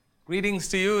Greetings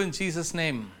to you in Jesus'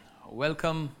 name.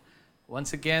 Welcome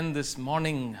once again this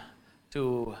morning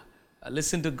to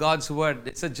listen to God's Word.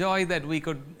 It's a joy that we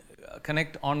could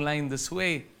connect online this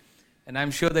way. And I'm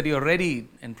sure that you're ready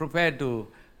and prepared to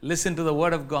listen to the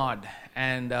Word of God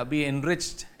and be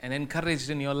enriched and encouraged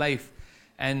in your life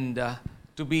and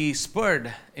to be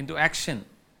spurred into action.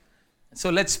 So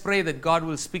let's pray that God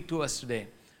will speak to us today.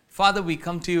 Father, we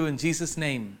come to you in Jesus'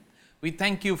 name. We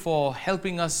thank you for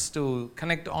helping us to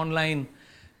connect online,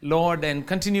 Lord, and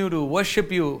continue to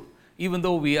worship you even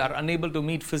though we are unable to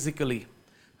meet physically.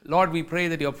 Lord, we pray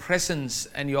that your presence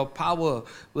and your power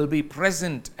will be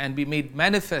present and be made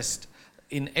manifest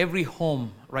in every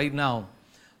home right now.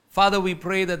 Father, we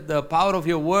pray that the power of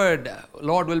your word,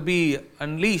 Lord, will be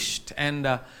unleashed,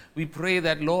 and we pray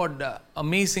that, Lord,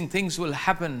 amazing things will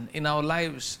happen in our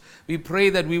lives. We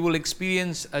pray that we will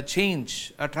experience a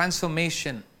change, a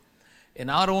transformation in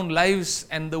our own lives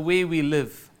and the way we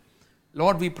live.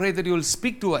 Lord, we pray that you will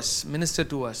speak to us, minister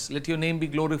to us. Let your name be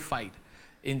glorified.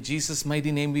 In Jesus' mighty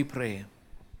name we pray.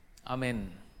 Amen.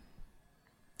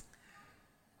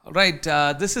 All right,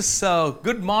 this is a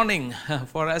good morning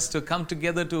for us to come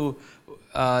together to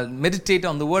meditate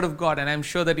on the Word of God. And I'm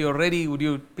sure that you're ready. Would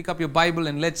you pick up your Bible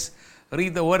and let's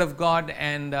read the Word of God.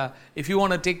 And if you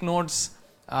want to take notes,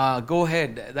 go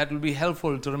ahead. That will be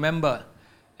helpful to remember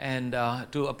and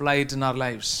to apply it in our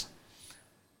lives.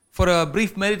 For a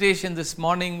brief meditation this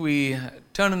morning, we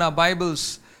turn in our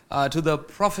Bibles to the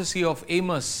prophecy of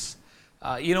Amos.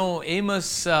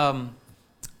 Amos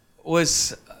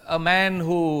was a man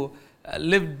who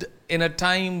lived in a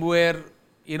time where,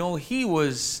 he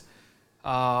was,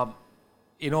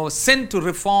 sent to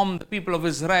reform the people of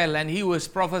Israel, and he was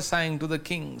prophesying to the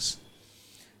kings.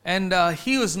 And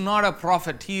he was not a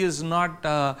prophet. He is not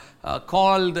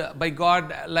called by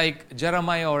God like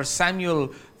Jeremiah or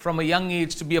Samuel from a young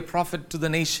age to be a prophet to the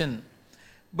nation.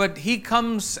 But he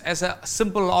comes as a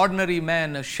simple, ordinary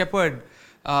man, a shepherd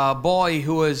boy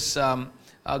who was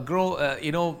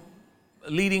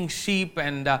leading sheep,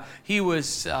 and he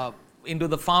was into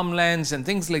the farmlands and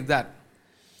things like that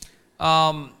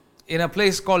in a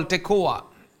place called Tekoa.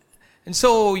 And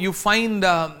so you find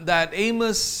that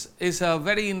Amos is a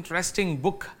very interesting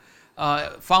book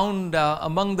found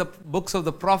among the books of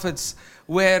the prophets,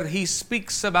 where he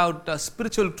speaks about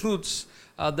spiritual truths.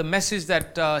 The message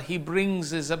that he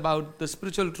brings is about the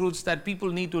spiritual truths that people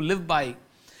need to live by.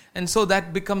 And so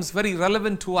that becomes very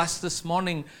relevant to us this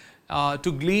morning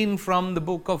to glean from the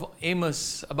book of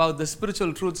Amos about the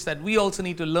spiritual truths that we also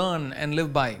need to learn and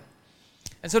live by.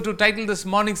 And so to title this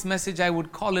morning's message, I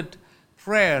would call it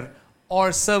Prayer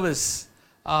or Service.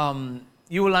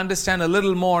 You will understand a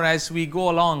little more as we go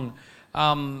along.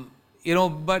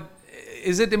 But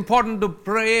is it important to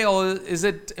pray or is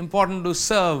it important to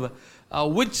serve?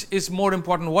 Which is more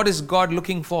important? What is God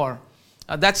looking for?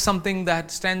 That's something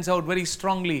that stands out very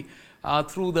strongly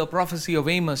through the prophecy of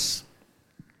Amos.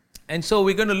 And so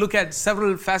we're going to look at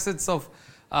several facets of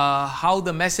how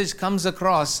the message comes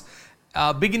across,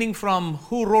 beginning from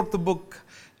who wrote the book,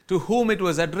 to whom it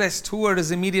was addressed, who were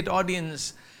his immediate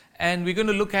audience. And we're going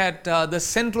to look at the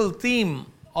central theme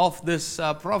of this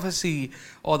prophecy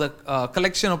or the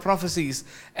collection of prophecies,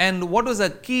 and what was a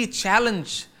key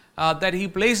challenge that he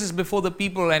places before the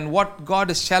people, and what God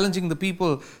is challenging the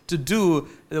people to do.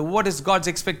 What is God's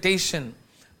expectation?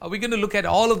 We're going to look at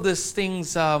all of these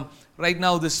things right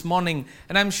now this morning,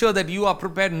 and I'm sure that you are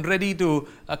prepared and ready to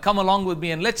come along with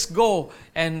me, and let's go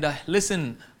and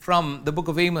listen from the book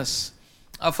of Amos.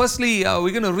 Firstly, we're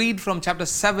going to read from chapter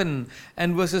 7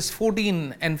 and verses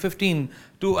 14 and 15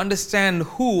 to understand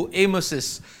who Amos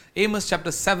is. Amos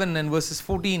chapter 7 and verses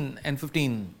 14 and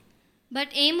 15. But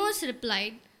Amos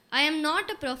replied, I am not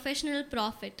a professional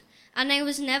prophet, and I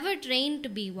was never trained to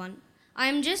be one. I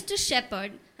am just a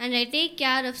shepherd, and I take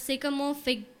care of sycamore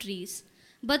fig trees.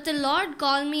 But the Lord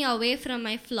called me away from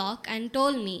my flock and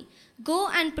told me, Go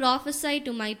and prophesy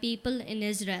to my people in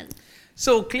Israel.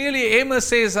 So clearly Amos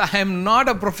says, I am not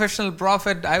a professional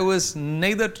prophet. I was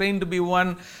neither trained to be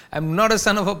one. I'm not a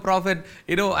son of a prophet.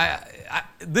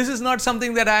 This is not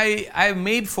something that I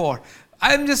made for.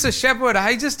 I'm just a shepherd.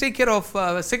 I just take care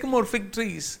of sycamore fig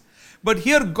trees. But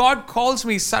here God calls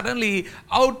me suddenly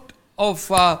out of,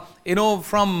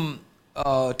 from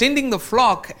tending the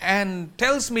flock, and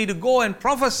tells me to go and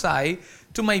prophesy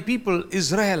to my people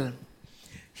Israel.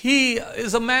 He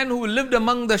is a man who lived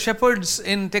among the shepherds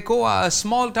in Tekoa, a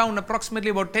small town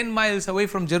approximately about 10 miles away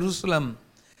from Jerusalem.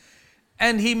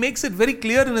 And he makes it very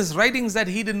clear in his writings that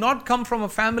he did not come from a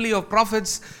family of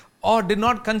prophets or did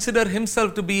not consider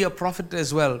himself to be a prophet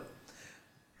as well.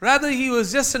 Rather, he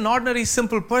was just an ordinary,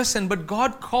 simple person, but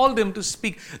God called him to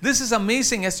speak. This is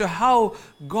amazing as to how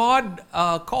God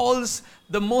calls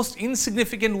the most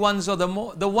insignificant ones, or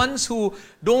the ones who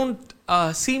don't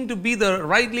seem to be the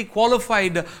rightly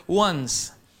qualified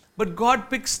ones. But God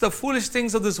picks the foolish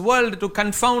things of this world to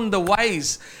confound the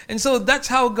wise. And so that's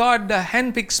how God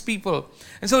handpicks people.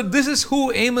 And so this is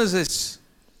who Amos is.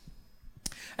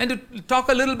 And to talk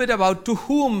a little bit about to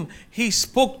whom he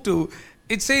spoke to,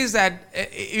 it says that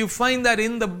you find that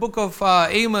in the book of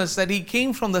Amos that he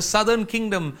came from the southern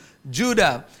kingdom,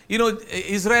 Judah. You know,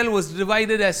 Israel was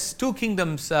divided as two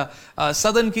kingdoms,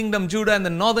 southern kingdom Judah and the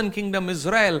northern kingdom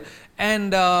Israel.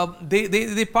 And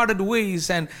they parted ways.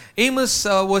 And Amos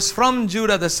was from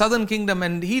Judah, the southern kingdom,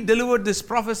 and he delivered this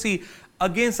prophecy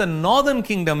against the northern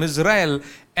kingdom Israel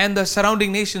and the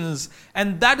surrounding nations.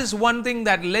 And that is one thing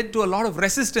that led to a lot of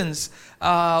resistance,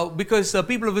 because the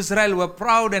people of Israel were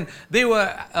proud, and they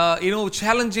were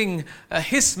challenging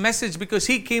his message, because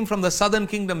he came from the southern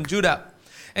kingdom Judah.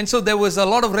 And so there was a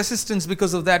lot of resistance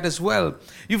because of that as well.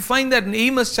 You find that in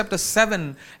Amos chapter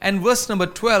 7 and verse number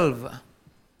 12.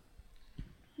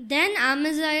 Then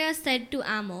Amaziah said to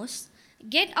Amos,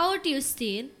 "Get out, you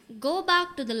steal, go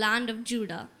back to the land of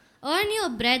Judah. Earn your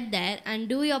bread there and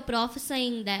do your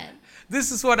prophesying there."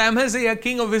 This is what Amaziah,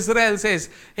 king of Israel, says.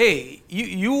 Hey,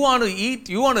 you want to eat,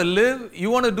 you want to live, you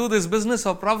want to do this business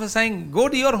of prophesying, go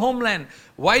to your homeland.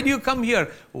 Why do you come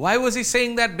here? Why was he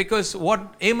saying that? Because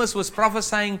what Amos was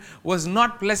prophesying was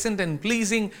not pleasant and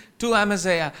pleasing to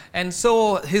Amaziah. And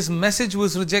so his message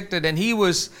was rejected, and he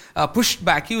was pushed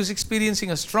back. He was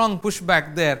experiencing a strong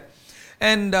pushback there.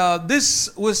 And this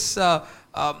was,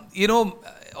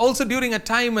 also during a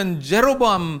time when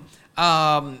Jeroboam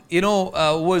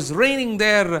was reigning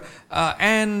there,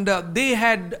 and they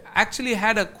had actually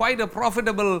had quite a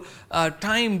profitable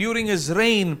time during his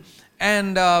reign.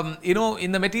 And,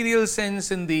 in the material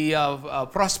sense, in the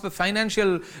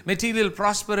financial material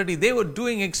prosperity, they were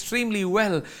doing extremely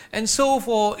well. And so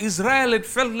for Israel, it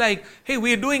felt like, hey,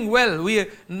 we are doing well.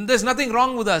 There's nothing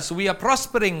wrong with us. We are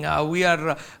prospering. We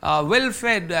are well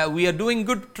fed. We are doing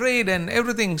good trade and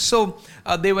everything. So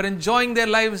they were enjoying their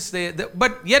lives.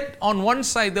 But yet on one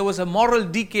side, there was a moral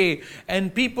decay,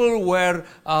 and people were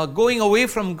going away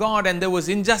from God, and there was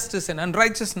injustice and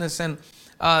unrighteousness, and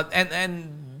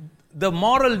the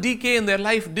moral decay in their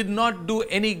life did not do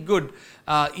any good,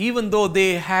 even though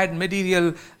they had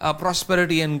material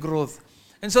prosperity and growth.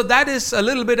 And so that is a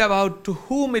little bit about to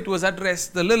whom it was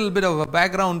addressed, the little bit of a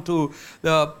background to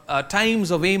the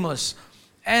times of Amos.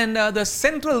 And the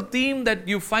central theme that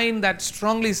you find that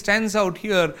strongly stands out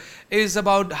here is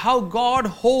about how God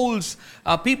holds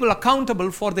people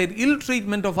accountable for their ill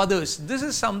treatment of others. This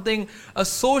is something, a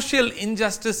social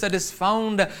injustice that is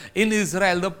found in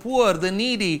Israel. The poor, the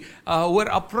needy were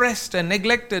oppressed and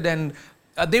neglected, and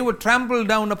they were trampled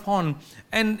down upon.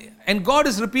 And God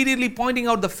is repeatedly pointing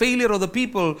out the failure of the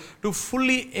people to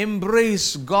fully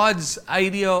embrace God's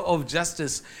idea of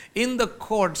justice in the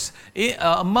courts,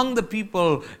 among the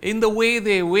people, in the way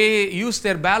they use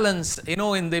their balance,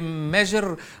 in they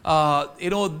measure,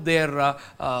 their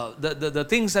the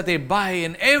things that they buy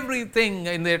and everything,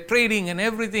 in their trading and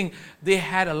everything. They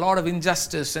had a lot of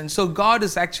injustice. And so God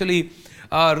is actually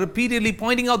repeatedly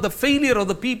pointing out the failure of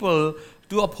the people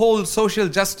to uphold social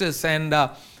justice, and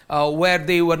where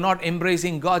they were not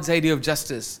embracing God's idea of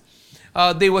justice.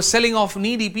 They were selling off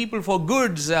needy people for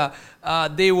goods.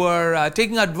 They were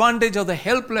taking advantage of the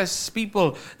helpless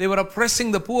people. They were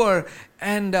oppressing the poor.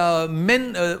 And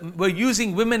men were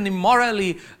using women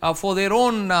immorally for their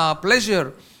own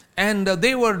pleasure. And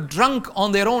they were drunk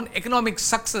on their own economic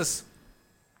success.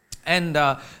 And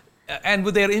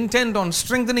with their intent on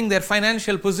strengthening their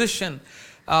financial position.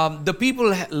 The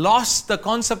people lost the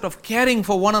concept of caring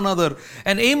for one another,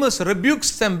 and Amos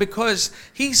rebukes them because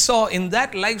he saw in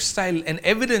that lifestyle an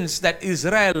evidence that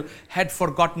Israel had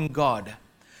forgotten God.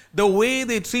 The way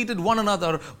they treated one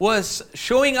another was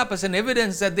showing up as an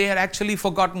evidence that they had actually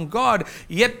forgotten God,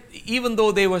 yet even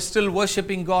though they were still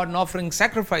worshiping God and offering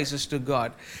sacrifices to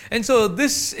God. And so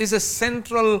this is a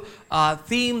central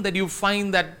theme that you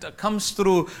find that comes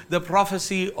through the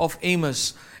prophecy of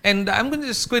Amos. And I'm going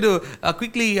to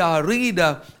quickly read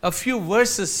a few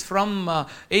verses from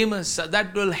Amos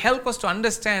that will help us to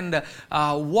understand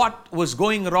what was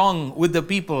going wrong with the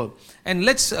people. And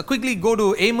let's quickly go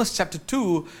to Amos chapter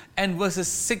 2 and verses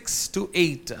 6 to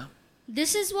 8.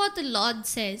 This is what the Lord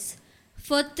says: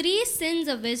 "For 3 sins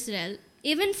of Israel,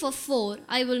 even for 4,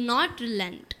 I will not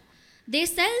relent. They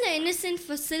sell the innocent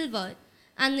for silver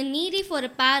and the needy for a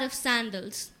pair of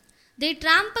sandals. They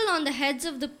trample on the heads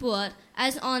of the poor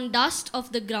as on dust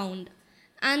of the ground,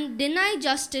 and deny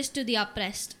justice to the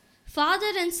oppressed.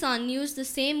 Father and son use the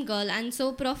same girl and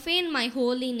so profane my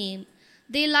holy name.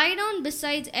 They lie down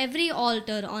beside every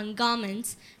altar on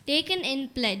garments taken in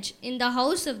pledge in the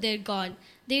house of their God.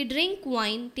 They drink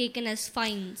wine taken as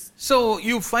fines. So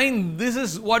you find this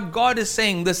is what God is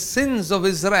saying, the sins of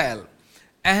Israel.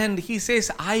 And he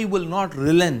says, I will not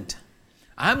relent.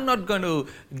 I'm not going to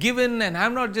give in, and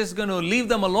I'm not just going to leave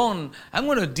them alone. I'm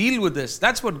going to deal with this.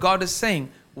 That's what God is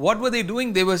saying. What were they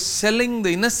doing? They were selling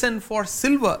the innocent for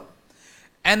silver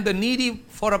and the needy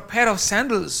for a pair of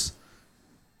sandals.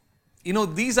 You know,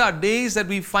 these are days that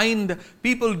we find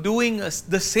people doing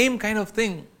the same kind of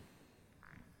thing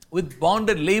with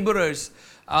bonded laborers,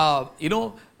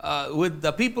 with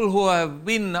the people who have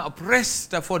been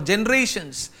oppressed for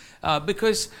generations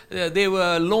because they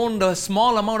were loaned a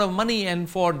small amount of money, and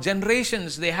for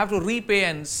generations they have to repay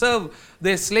and serve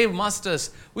their slave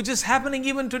masters, which is happening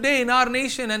even today in our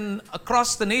nation and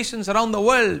across the nations around the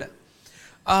world,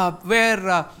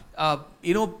 where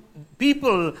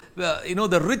people,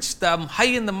 the rich, the high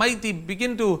and the mighty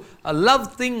begin to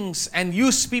love things and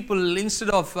use people instead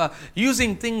of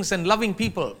using things and loving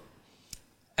people.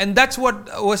 And that's what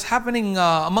was happening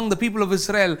among the people of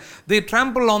Israel. They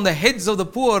trample on the heads of the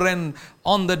poor and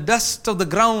on the dust of the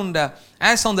ground,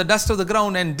 as on the dust of the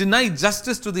ground, and deny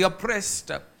justice to the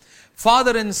oppressed.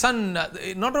 Father and son,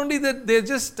 not only that they're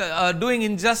just doing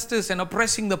injustice and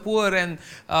oppressing the poor and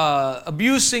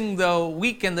abusing the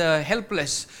weak and the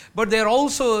helpless, but they're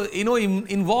also,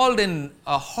 involved in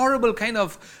a horrible kind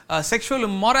of sexual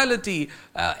immorality,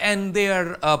 and they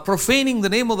are profaning the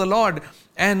name of the Lord,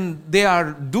 and they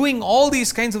are doing all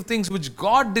these kinds of things which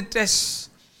God detests.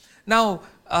 Now,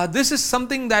 this is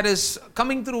something that is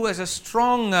coming through as a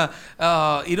strong,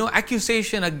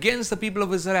 accusation against the people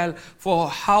of Israel for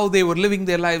how they were living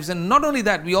their lives. And not only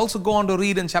that, we also go on to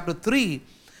read in chapter 3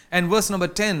 and verse number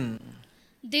 10.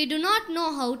 They do not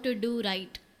know how to do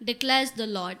right, declares the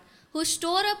Lord, who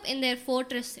store up in their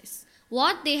fortresses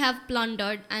what they have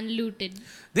plundered and looted.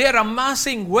 They are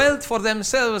amassing wealth for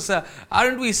themselves.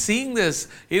 Aren't we seeing this?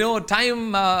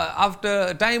 Time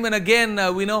after time and again,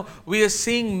 we are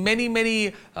seeing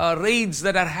many raids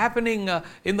that are happening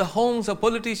in the homes of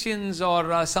politicians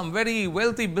or some very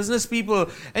wealthy business people.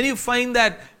 And you find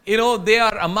that, they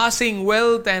are amassing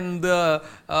wealth, and the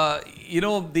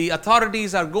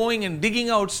authorities are going and digging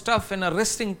out stuff and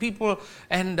arresting people.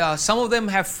 And some of them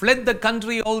have fled the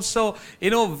country also,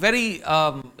 very,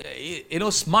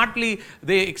 smartly.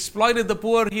 They exploited the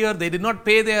poor here. They did not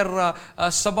pay their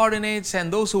subordinates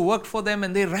and those who worked for them,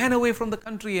 and they ran away from the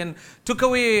country and took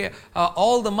away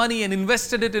all the money and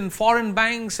invested it in foreign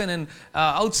banks and in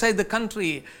outside the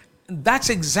country. That's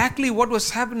exactly what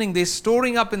was happening. They're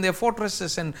storing up in their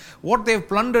fortresses and what they've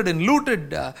plundered and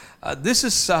looted. This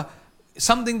is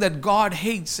something that God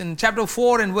hates. In chapter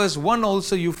 4 and verse 1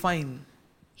 also you find.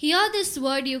 Hear this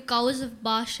word, you cows of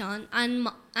Bashan and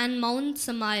Mount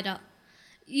Samira,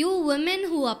 you women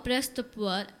who oppress the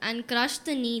poor and crush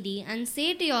the needy, and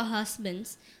say to your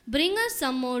husbands, bring us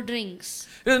some more drinks.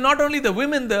 It is not only the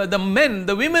women, the men,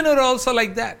 the women are also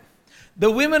like that. The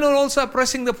women are also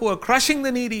oppressing the poor, crushing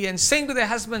the needy, and saying to their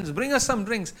husbands, bring us some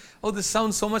drinks. Oh, this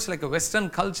sounds so much like a Western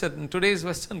culture, in today's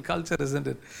Western culture, isn't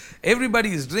it?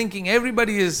 Everybody is drinking,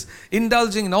 everybody is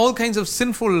indulging in all kinds of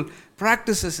sinful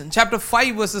practices. In chapter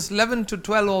 5, verses 11 to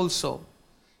 12 also.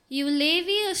 You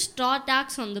levy a straw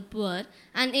tax on the poor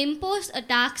and impose a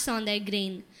tax on their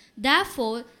grain.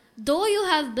 Therefore, though you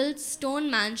have built stone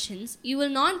mansions, you will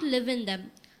not live in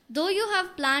them. Though you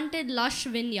have planted lush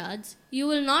vineyards, you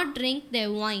will not drink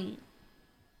their wine.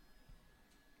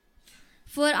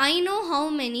 For I know how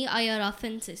many are your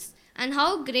offenses, and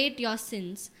how great your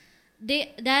sins.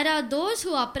 There are those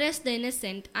who oppress the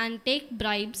innocent and take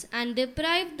bribes and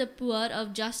deprive the poor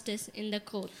of justice in the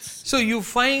courts. So you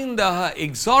find the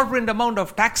exorbitant amount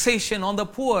of taxation on the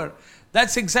poor.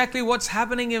 That's exactly what's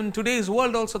happening in today's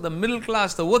world also. The middle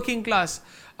class, the working class,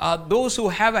 those who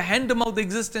have a hand-to-mouth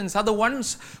existence are the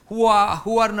ones who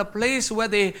are in a place where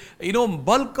they,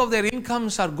 bulk of their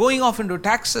incomes are going off into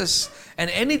taxes.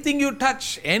 And anything you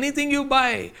touch, anything you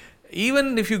buy,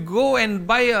 even if you go and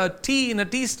buy a tea in a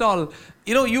tea stall,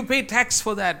 you pay tax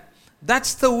for that.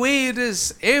 That's the way it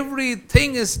is.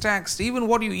 Everything is taxed. Even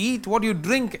what you eat, what you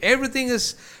drink, everything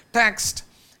is taxed.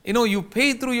 You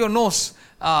pay through your nose.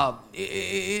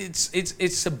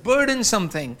 It's a burdensome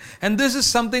thing. And this is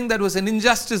something that was an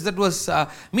injustice that was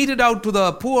meted out to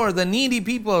the poor, the needy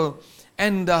people.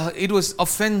 And it was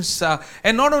offense.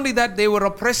 And not only that, they were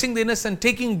oppressing the innocent,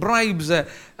 taking bribes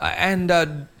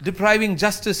and depriving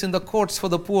justice in the courts for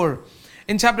the poor.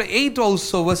 In chapter 8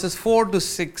 also, verses 4 to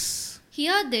 6.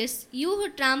 Hear this, you who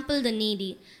trample the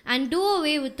needy, and do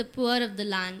away with the poor of the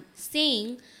land,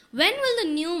 saying, when will the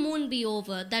new moon be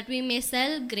over, that we may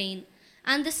sell grain,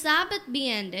 and the Sabbath be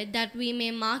ended, that we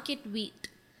may market wheat?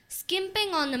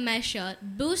 Skimping on the measure,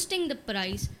 boosting the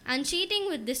price, and cheating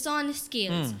with dishonest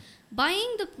scales,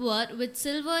 buying the poor with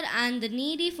silver and the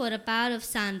needy for a pair of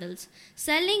sandals,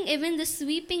 selling even the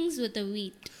sweepings with the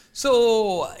wheat.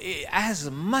 So,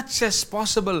 as much as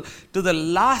possible, to the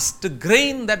last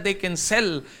grain that they can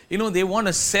sell, they want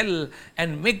to sell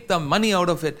and make the money out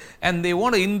of it, and they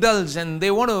want to indulge and they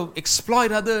want to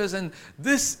exploit others. And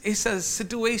this is a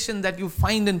situation that you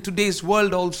find in today's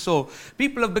world also.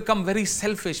 People have become very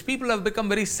selfish. People have become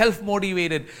very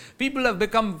self-motivated. People have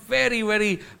become very,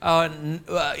 very,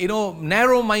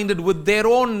 narrow-minded with their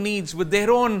own needs, with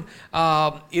their own,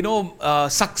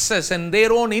 success and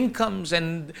their own incomes,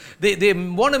 and they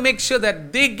want to make sure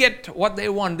that they get what they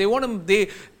want.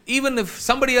 Even if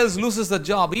somebody else loses the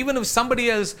job, even if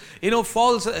somebody else,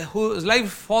 whose life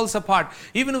falls apart,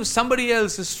 even if somebody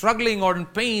else is struggling or in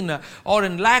pain or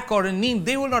in lack or in need,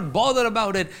 they will not bother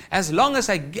about it as long as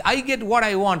I get what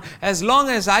I want, as long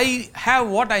as I have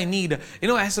what I need,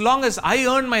 as long as I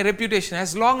earn my reputation,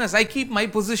 as long as I keep my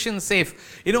position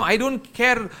safe. I don't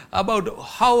care about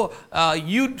how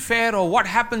you'd fare or what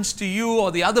happens to you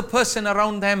or the other person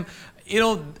around them,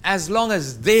 as long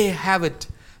as they have it.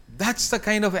 That's the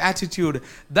kind of attitude.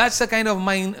 That's the kind of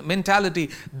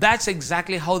mentality. That's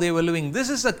exactly how they were living. This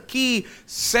is a key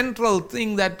central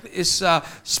thing that is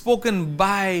spoken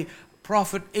by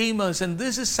prophet Amos. And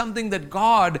this is something that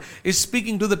God is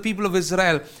speaking to the people of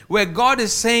Israel, where God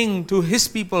is saying to his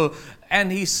people,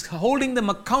 and he's holding them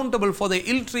accountable for the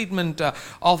ill treatment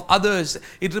of others.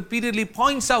 It repeatedly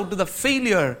points out to the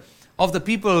failure of the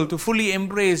people to fully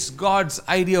embrace God's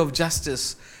idea of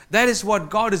justice. That is what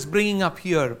God is bringing up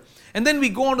here. And then we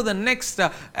go on to the next,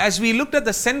 as we looked at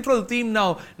the central theme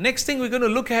now, next thing we're going to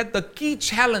look at the key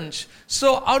challenge.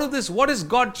 So out of this, what is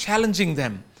God challenging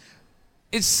them?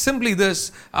 It's simply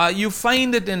this. You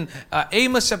find it in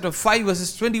Amos chapter 5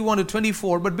 verses 21 to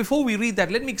 24. But before we read that,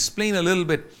 let me explain a little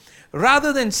bit.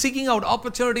 Rather than seeking out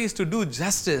opportunities to do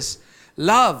justice,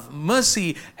 love,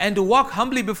 mercy, and to walk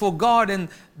humbly before God, and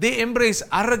they embrace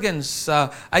arrogance,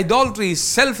 idolatry,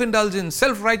 self-indulgence,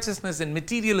 self-righteousness, and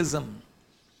materialism.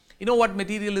 You know what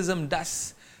materialism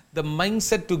does? The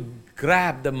mindset to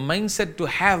grab, the mindset to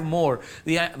have more,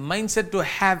 the mindset to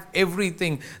have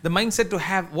everything, the mindset to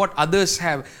have what others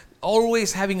have,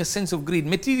 always having a sense of greed.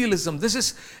 Materialism, this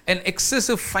is an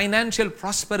excessive financial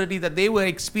prosperity that they were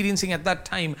experiencing at that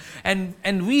time. And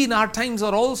we in our times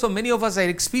are also, many of us are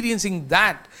experiencing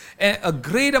that, a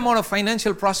great amount of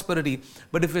financial prosperity.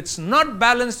 But if it's not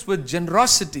balanced with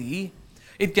generosity,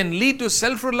 it can lead to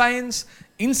self-reliance,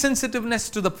 insensitiveness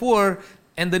to the poor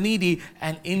and the needy,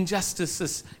 and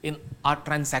injustices in our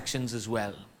transactions as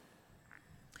well.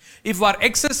 If our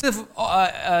excessive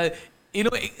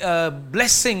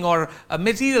blessing or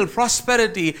material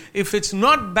prosperity, if it's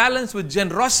not balanced with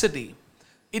generosity,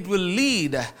 it will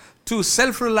lead to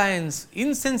self-reliance,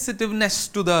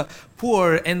 insensitiveness to the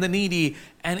poor and the needy,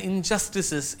 and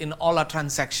injustices in all our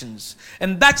transactions.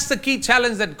 And that's the key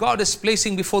challenge that God is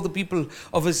placing before the people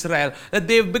of Israel, that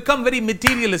they've become very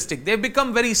materialistic, they've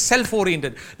become very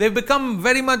self-oriented, they've become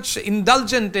very much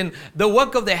indulgent in the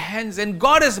work of their hands, and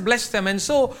God has blessed them. And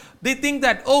so they think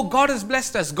that, oh, God has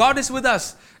blessed us, God is with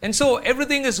us, and so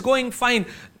everything is going fine.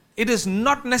 It is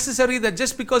not necessary that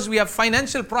just because we have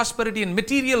financial prosperity and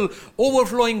material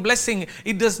overflowing blessing,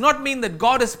 it does not mean that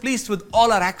God is pleased with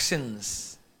all our actions.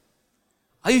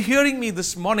 Are you hearing me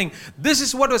this morning? This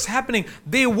is what was happening.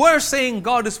 They were saying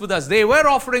God is with us. They were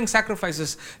offering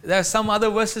sacrifices. There are some other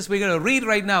verses we're going to read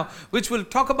right now, which will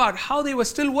talk about how they were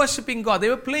still worshiping God. They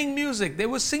were playing music. They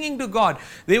were singing to God.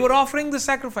 They were offering the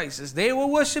sacrifices. They were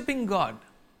worshiping God.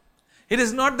 It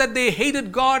is not that they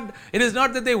hated God. It is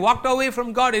not that they walked away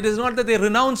from God. It is not that they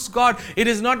renounced God. It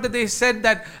is not that they said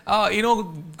that,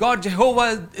 God,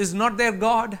 Jehovah is not their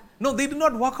God. No, they did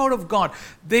not walk out of God.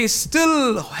 They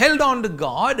still held on to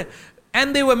God,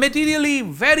 and they were materially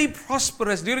very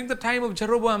prosperous during the time of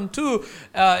Jeroboam too,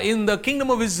 in the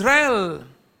kingdom of Israel.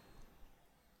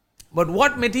 But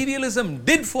what materialism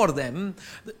did for them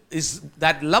is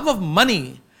that love of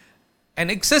money and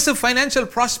excessive financial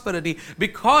prosperity,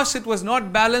 because it was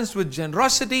not balanced with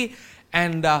generosity,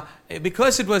 and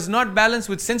because it was not balanced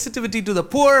with sensitivity to the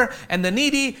poor and the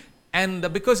needy,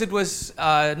 and because it was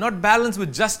not balanced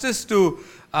with justice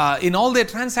in all their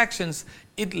transactions,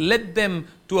 it led them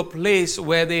to a place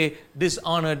where they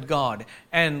dishonored God,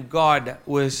 and God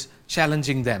was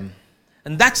challenging them.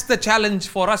 And that's the challenge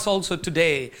for us also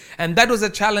today, and that was a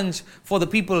challenge for the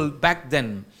people back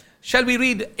then. Shall we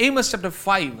read Amos chapter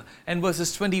 5 and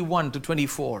verses 21 to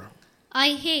 24?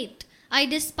 I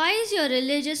despise your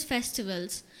religious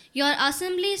festivals. Your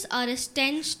assemblies are a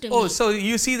stench to me. Oh, so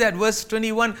you see that verse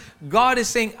 21, God is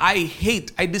saying,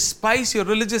 I despise your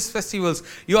religious festivals.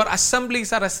 Your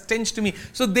assemblies are a stench to me.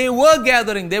 So they were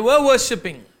gathering, they were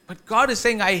worshipping. But God is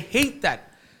saying, I hate that.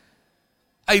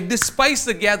 I despise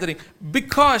the gathering,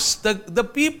 because the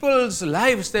people's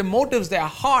lives, their motives, their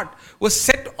heart was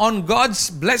set on God's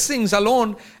blessings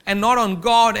alone and not on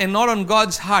God and not on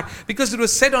God's heart. Because it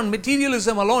was set on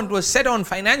materialism alone. It was set on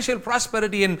financial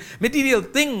prosperity and material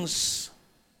things.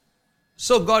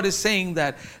 So God is saying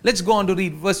that. Let's go on to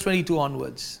read verse 22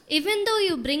 onwards. Even though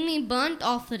you bring me burnt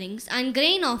offerings and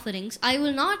grain offerings, I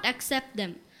will not accept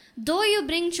them. Though you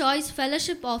bring choice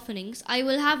fellowship offerings, I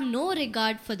will have no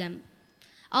regard for them.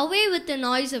 Away with the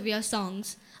noise of your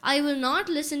songs. I will not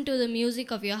listen to the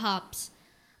music of your harps.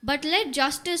 But let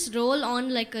justice roll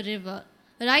on like a river,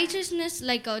 righteousness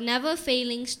like a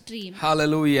never-failing stream.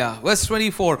 Hallelujah. Verse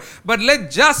 24. But let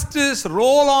justice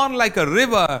roll on like a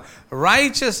river,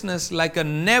 righteousness like a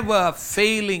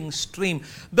never-failing stream.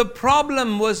 The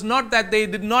problem was not that they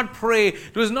did not pray.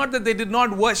 It was not that they did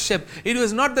not worship. It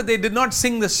was not that they did not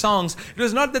sing the songs. It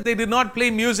was not that they did not play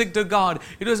music to God.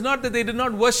 It was not that they did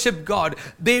not worship God.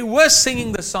 They were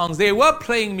singing the songs. They were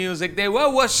playing music. They were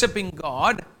worshiping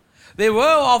God. They were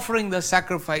offering the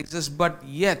sacrifices, but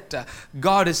yet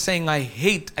God is saying, I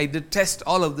detest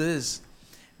all of this.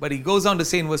 But he goes on to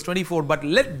say in verse 24, but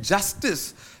let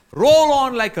justice roll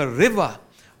on like a river,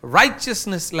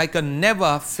 righteousness like a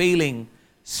never-failing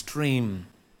stream.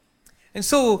 And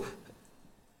so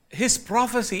his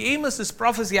prophecy, Amos'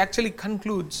 prophecy actually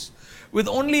concludes with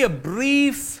only a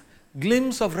brief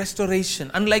glimpse of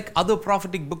restoration, unlike other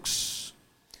prophetic books.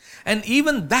 And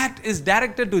even that is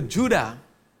directed to Judah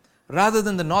rather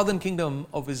than the northern kingdom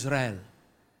of Israel.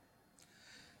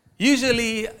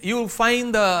 Usually you will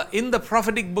find in the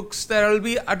prophetic books there will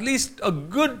be at least a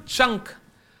good chunk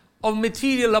of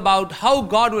material about how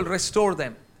God will restore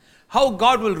them, how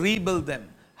God will rebuild them,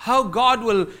 how God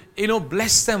will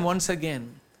bless them once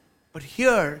again. But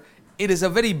here it is a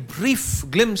very brief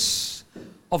glimpse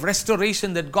of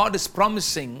restoration that God is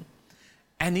promising,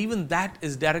 and even that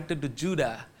is directed to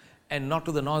Judah and not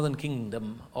to the northern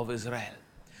kingdom of Israel.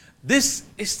 This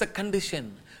is the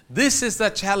condition. This is the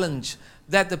challenge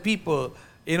that the people,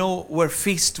 were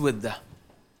faced with.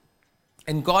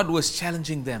 And God was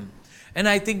challenging them. And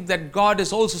I think that God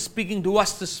is also speaking to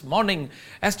us this morning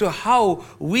as to how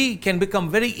we can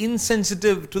become very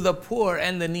insensitive to the poor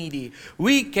and the needy.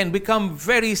 We can become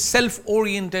very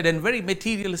self-oriented and very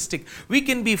materialistic. We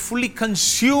can be fully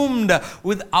consumed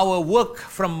with our work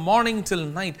from morning till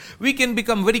night. We can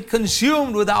become very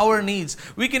consumed with our needs.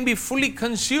 We can be fully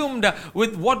consumed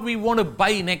with what we want to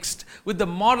buy next, with the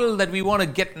model that we want to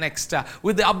get next,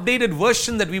 with the updated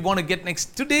version that we want to get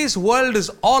next. Today's world is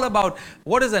all about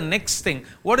what is the next thing,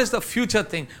 what is the future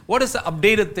thing, what is the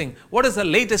updated thing, what is the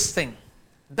latest thing.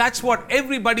 That's what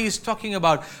everybody is talking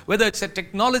about, whether it's a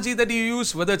technology that you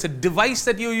use, whether it's a device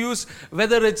that you use,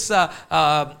 whether it's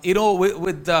what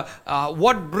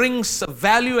brings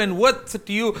value and worth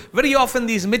to you. Very often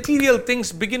these material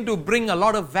things begin to bring a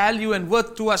lot of value and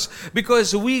worth to us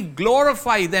because we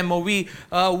glorify them, or we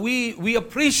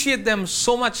appreciate them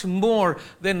so much more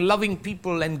than loving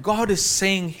people. And God is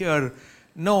saying here,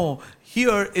 no,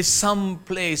 here is some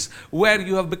place where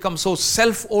you have become so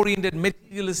self-oriented,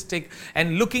 materialistic,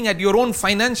 and looking at your own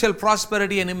financial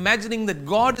prosperity and imagining that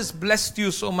God has blessed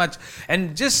you so much.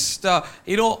 And just,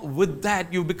 with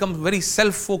that, you become very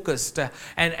self-focused.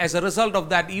 And as a result of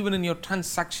that, even in your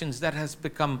transactions, that has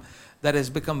become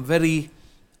very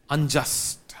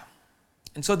unjust.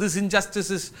 And so this injustice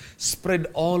is spread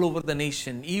all over the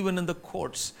nation, even in the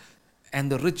courts. And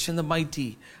the rich and the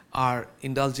mighty are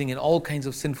indulging in all kinds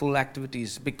of sinful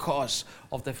activities because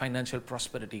of their financial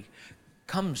prosperity.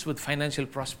 Comes with financial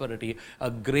prosperity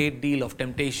a great deal of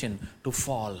temptation to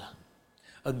fall.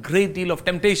 A great deal of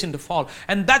temptation to fall.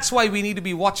 And that's why we need to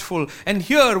be watchful. And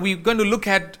here we're going to look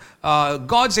at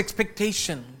God's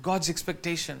expectation. God's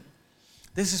expectation.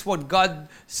 This is what God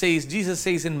says, Jesus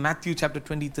says in Matthew chapter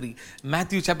 23.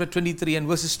 Matthew chapter 23 and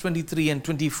verses 23 and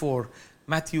 24.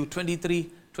 Matthew 23,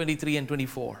 23 and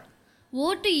 24.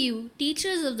 Woe to you,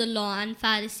 teachers of the law and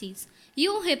Pharisees,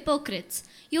 you hypocrites!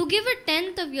 You give a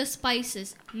tenth of your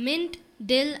spices, mint,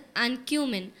 dill, and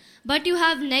cumin, but you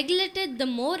have neglected the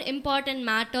more important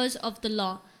matters of the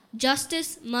law,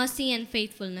 justice, mercy, and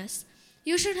faithfulness.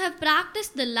 You should have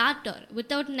practiced the latter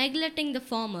without neglecting the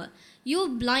former. You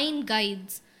blind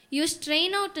guides! You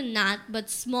strain out a gnat, but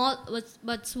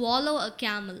swallow a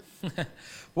camel.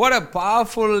 What a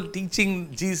powerful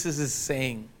teaching Jesus is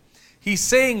saying. He's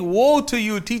saying, woe to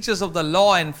you, teachers of the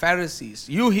law and Pharisees,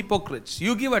 you hypocrites.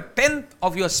 You give a tenth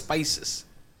of your spices.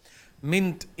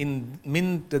 Mint,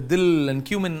 dill and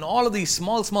cumin, all of these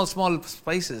small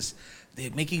spices.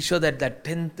 They're making sure that that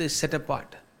tenth is set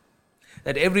apart.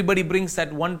 That everybody brings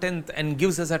that 1/10 and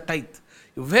gives us a tithe.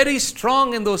 You're very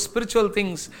strong in those spiritual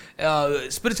things,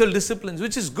 spiritual disciplines,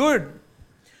 which is good.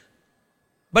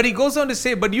 But he goes on to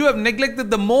say, but you have neglected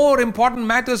the more important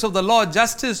matters of the law,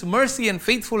 justice, mercy, and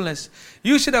faithfulness.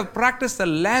 You should have practiced the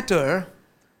latter,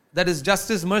 that is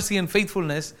justice, mercy, and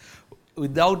faithfulness,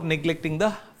 without neglecting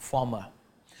the former.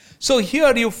 So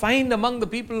here you find among the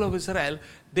people of Israel,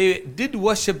 they did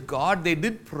worship God, they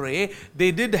did pray,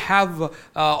 they did have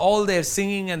all their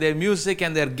singing and their music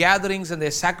and their gatherings and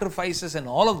their sacrifices and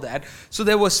all of that. So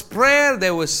there was prayer,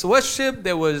 there was worship,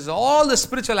 there was all the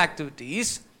spiritual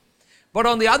activities. But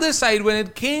on the other side, when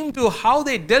it came to how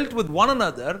they dealt with one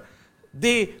another,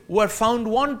 they were found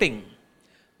wanting.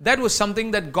 That was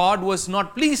something that God was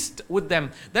not pleased with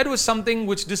them. That was something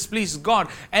which displeased God.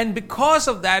 And because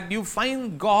of that, you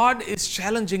find God is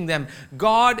challenging them.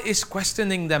 God is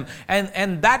questioning them.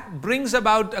 And that brings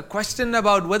about a question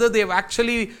about whether they've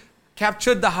actually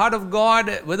captured the heart of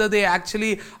God, whether they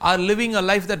actually are living a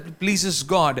life that pleases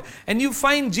God. And you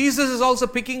find Jesus is also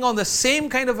picking on the same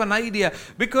kind of an idea,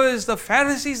 because the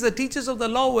Pharisees, the teachers of the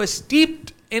law, were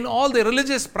steeped in all their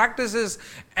religious practices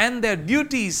and their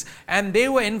duties, and they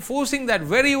were enforcing that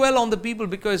very well on the people,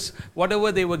 because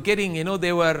whatever they were getting,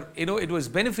 it was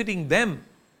benefiting them.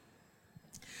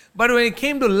 But when it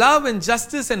came to love and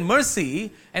justice and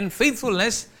mercy and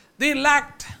faithfulness, they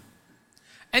lacked.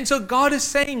 And so God is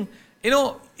saying,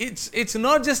 it's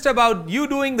not just about you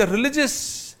doing the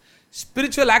religious,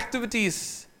 spiritual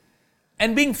activities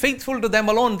and being faithful to them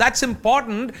alone. That's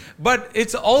important, but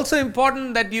it's also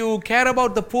important that you care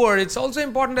about the poor. It's also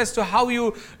important as to how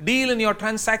you deal in your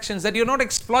transactions, that you're not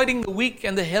exploiting the weak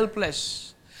and the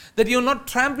helpless, that you're not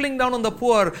trampling down on the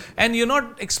poor, and you're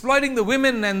not exploiting the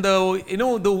women and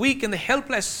the weak and the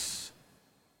helpless.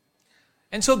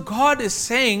 And so God is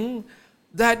saying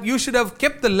that you should have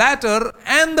kept the latter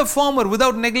and the former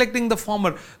without neglecting the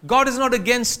former. God is not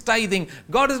against tithing.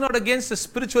 God is not against the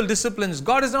spiritual disciplines.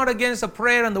 God is not against the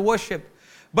prayer and the worship.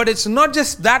 But it's not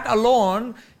just that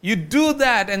alone. You do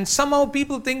that, and somehow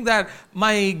people think that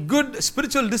my good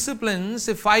spiritual disciplines,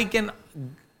 if I can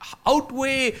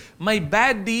outweigh my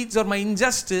bad deeds or my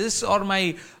injustice or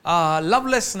my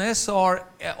lovelessness or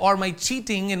my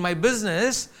cheating in my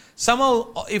business, somehow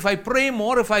if I pray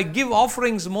more, if I give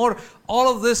offerings more,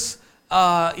 all of this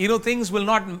things will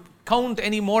not count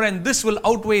anymore, and this will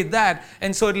outweigh that,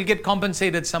 and so it will get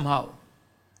compensated somehow.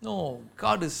 No,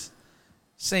 God is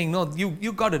saying, no,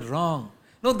 you got it wrong.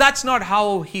 No, that's not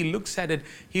how He looks at it.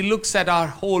 He looks at our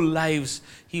whole lives.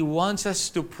 He wants us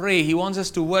to pray. He wants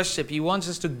us to worship. He wants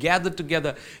us to gather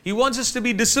together. He wants us to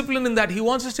be disciplined in that. He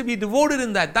wants us to be devoted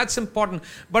in that. That's important.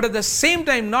 But at the same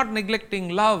time, not neglecting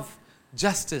love,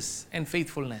 justice, and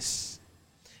faithfulness.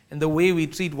 And the way we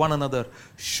treat one another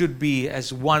should be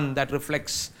as one that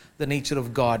reflects the nature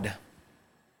of God.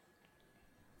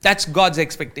 That's God's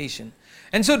expectation.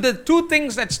 And so the two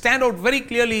things that stand out very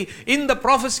clearly in the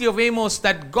prophecy of Amos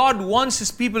that God wants His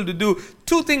people to do,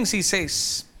 two things He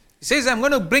says. He says, I'm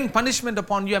going to bring punishment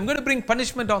upon you. I'm going to bring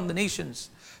punishment on the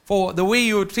nations for the way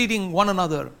you're treating one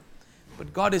another.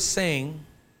 But God is saying,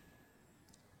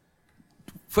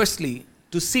 firstly,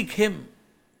 to seek Him.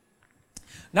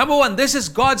 Number one, this is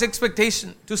God's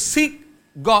expectation, to seek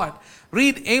God.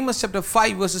 Read Amos chapter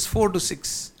 5 verses 4 to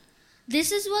 6.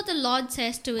 This is what the Lord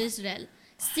says to Israel.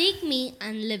 Seek me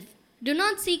and live. Do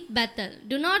not seek Bethel.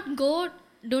 Do not go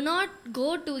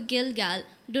to Gilgal.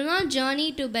 Do not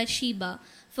journey to Beersheba.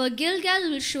 For Gilgal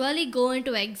will surely go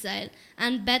into exile,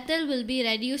 and Bethel will be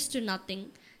reduced to nothing.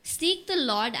 Seek the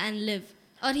Lord and live,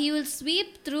 or He will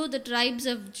sweep through the tribes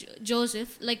of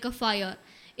Joseph like a fire.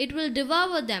 It will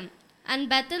devour them, and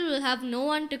Bethel will have no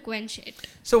one to quench it.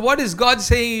 So what is God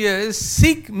saying is,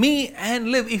 seek me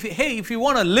and live. If you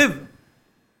want to live,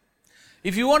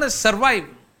 if you want to survive,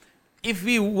 if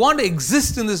we want to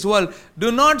exist in this world,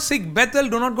 do not seek Bethel,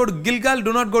 do not go to Gilgal,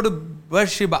 do not go to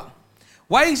Beersheba.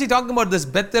 Why is he talking about this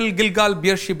Bethel, Gilgal,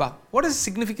 Beersheba? What is the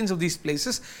significance of these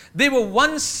places? They were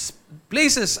once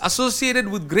places associated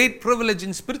with great privilege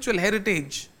and spiritual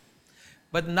heritage.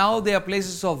 But now they are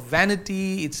places of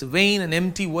vanity, it's vain and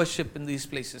empty worship in these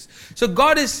places. So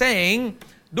God is saying,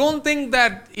 Don't think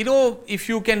that, if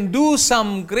you can do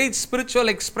some great spiritual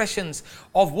expressions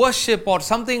of worship or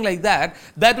something like that,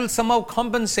 that will somehow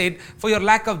compensate for your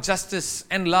lack of justice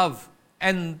and love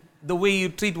and the way you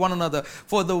treat one another,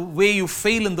 for the way you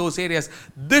fail in those areas.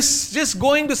 This, just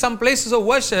going to some places of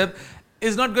worship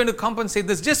is not going to compensate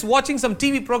this. Just watching some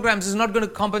TV programs is not going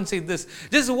to compensate this.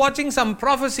 Just watching some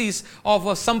prophecies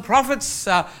of some prophets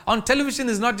on television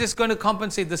is not just going to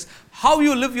compensate this. How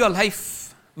you live your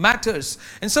life matters.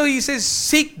 And so he says,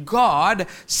 seek God,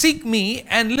 seek me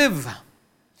and live.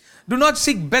 Do not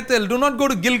seek Bethel. Do not go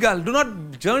to Gilgal. Do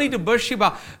not journey to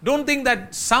Beersheba. Don't think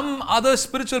that some other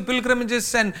spiritual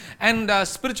pilgrimages and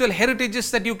spiritual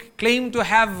heritages that you claim to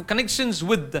have connections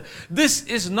with, this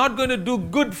is not going to do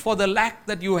good for the lack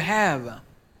that you have.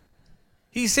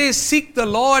 He says, seek the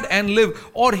Lord and live,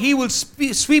 or he will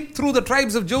sweep through the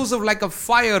tribes of Joseph like a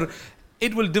fire.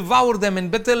 It will devour them,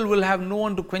 and Bethel will have no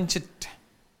one to quench it.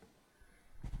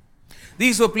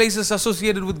 These were places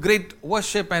associated with great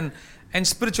worship and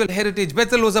spiritual heritage.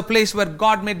 Bethel was a place where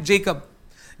God met Jacob.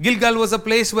 Gilgal was a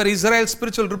place where Israel's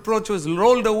spiritual reproach was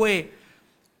rolled away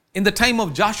in the time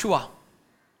of Joshua.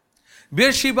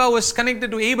 Beersheba was connected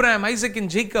to Abraham, Isaac, and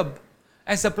Jacob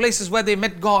as the places where they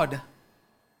met God.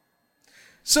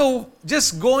 So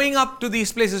just going up to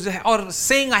these places or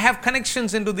saying I have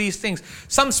connections into these things,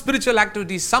 some spiritual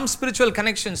activities, some spiritual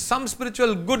connections, some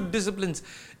spiritual good disciplines,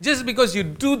 just because you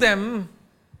do them,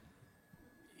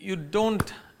 you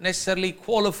don't necessarily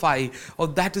qualify, or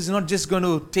that is not just going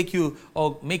to take you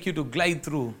or make you to glide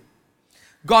through.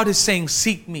 God is saying,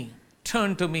 seek me,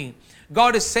 turn to me.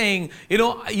 God is saying,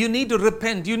 you need to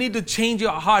repent. You need to change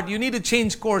your heart. You need to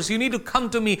change course. You need to come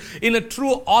to me in a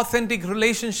true, authentic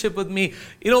relationship with me.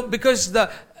 Because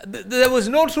there was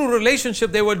no true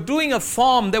relationship. They were doing a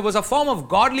form. There was a form of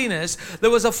godliness. There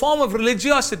was a form of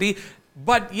religiosity.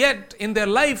 But yet, in their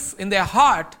life, in their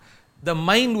heart, the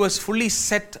mind was fully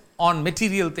set on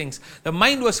material things. The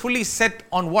mind was fully set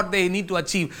on what they need to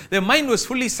achieve. Their mind was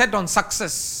fully set on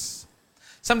success.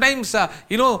 Sometimes,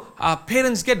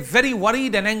 parents get very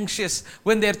worried and anxious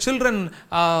when their children,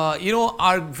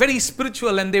 are very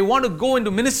spiritual and they want to go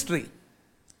into ministry.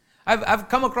 I've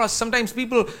come across sometimes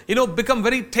people, become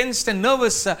very tensed and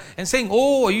nervous and saying,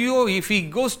 if he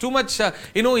goes too much,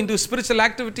 into spiritual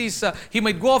activities, he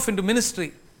might go off into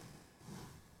ministry.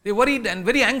 They're worried and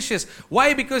very anxious.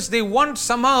 Why? Because they want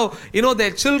somehow,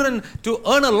 their children to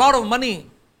earn a lot of money.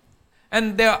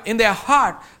 And in their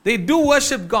heart, they do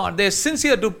worship God. They're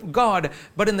sincere to God.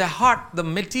 But in their heart, the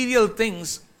material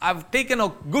things have taken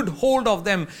a good hold of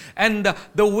them. And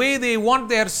the way they want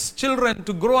their children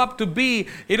to grow up to be,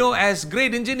 as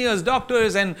great engineers,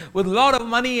 doctors, and with a lot of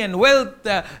money and wealth,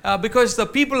 because the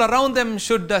people around them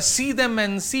should see them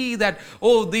and see that,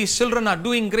 these children are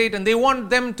doing great. And they want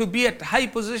them to be at high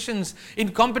positions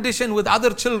in competition with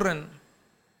other children.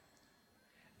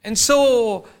 And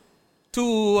so,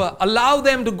 to allow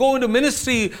them to go into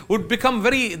ministry they would become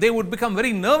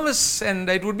very nervous, and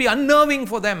it would be unnerving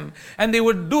for them, and they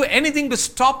would do anything to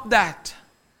stop that.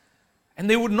 And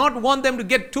they would not want them to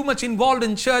get too much involved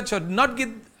in church, or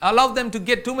allow them to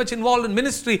get too much involved in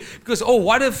ministry, because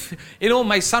what if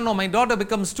my son or my daughter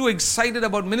becomes too excited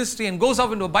about ministry and goes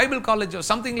off into a Bible college or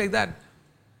something like that.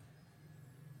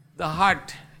 The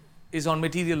heart is on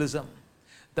materialism.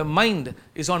 The mind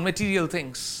is on material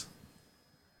things.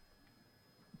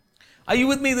 Are you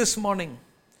with me this morning?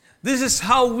 This is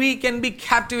how we can be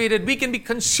captivated. We can be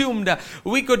consumed.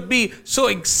 We could be so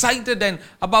excited and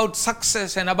about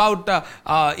success and about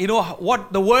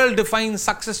what the world defines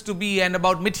success to be, and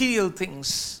about material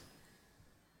things.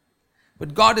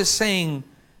 But God is saying,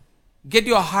 get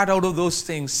your heart out of those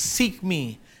things. Seek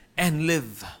me and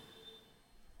live.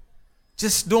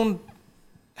 Just don't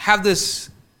have this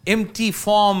empty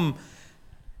form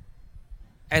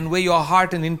and where your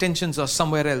heart and intentions are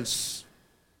somewhere else.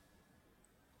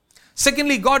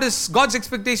 Secondly, God's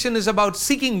expectation is about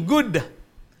seeking good.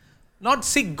 Not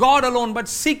seek God alone, but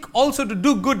seek also to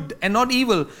do good and not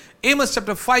evil. Amos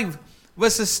chapter 5,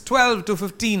 verses 12 to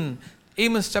 15.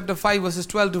 Amos chapter 5, verses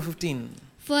 12 to 15.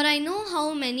 For I know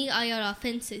how many are your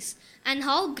offenses, and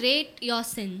how great your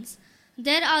sins.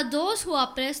 There are those who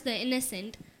oppress the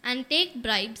innocent, and take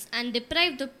bribes, and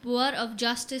deprive the poor of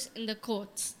justice in the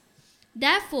courts.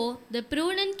 Therefore, the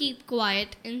prudent keep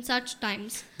quiet in such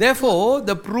times.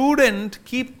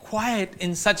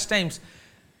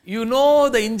 You know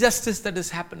the injustice that is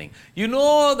happening. You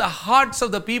know the hearts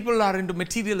of the people are into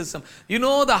materialism. You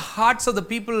know the hearts of the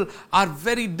people are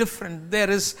very different. There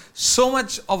is so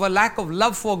much of a lack of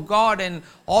love for God and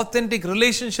authentic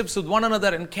relationships with one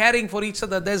another and caring for each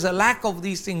other. There's a lack of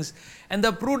these things. And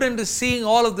the prudent is seeing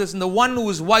all of this. And the one who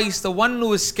is wise, the one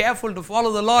who is careful to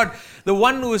follow the Lord, the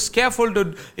one who is careful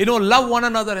to, love one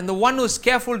another, and the one who is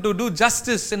careful to do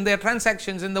justice in their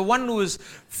transactions, and the one who is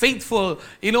faithful,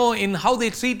 in how they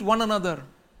treat one another.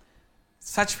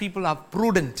 Such people are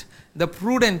prudent. The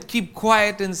prudent keep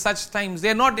quiet in such times.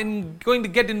 They're not going to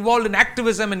get involved in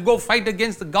activism and go fight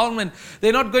against the government.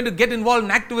 They're not going to get involved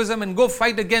in activism and go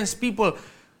fight against people.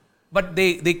 But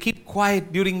they keep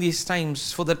quiet during these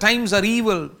times. For the times are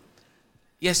evil.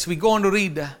 Yes, we go on to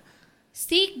read.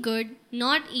 Seek good,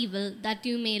 not evil, that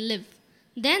you may live.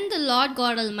 Then the Lord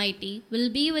God Almighty will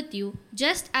be with you,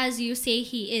 just as you say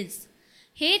He is.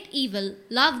 Hate evil,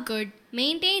 love good,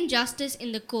 maintain justice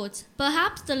in the courts.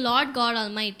 Perhaps the Lord God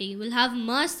Almighty will have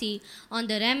mercy on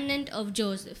the remnant of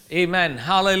Joseph. Amen.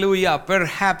 Hallelujah.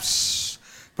 Perhaps.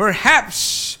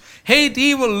 Hate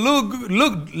evil,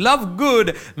 love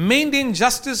good, maintain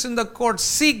justice in the court,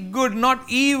 seek good, not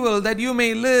evil, that you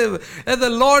may live. That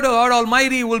the Lord God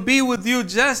Almighty will be with you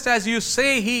just as you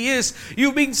say He is.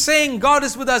 You've been saying God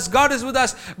is with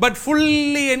us, but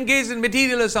fully engaged in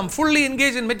materialism, fully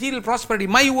engaged in material prosperity,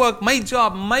 my work, my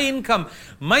job, my income,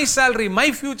 my salary,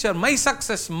 my future, my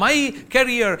success, my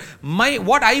career,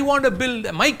 what I want to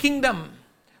build, my kingdom.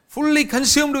 Fully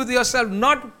consumed with yourself,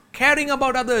 not caring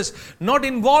about others, not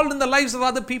involved in the lives of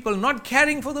other people, not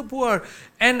caring for the poor,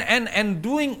 and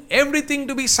doing everything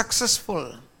to be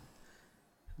successful.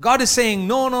 God is saying,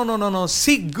 no,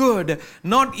 seek good,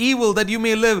 not evil, that you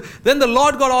may live. Then the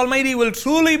Lord God Almighty will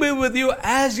truly be with you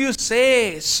as you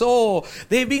say so.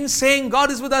 They've been saying God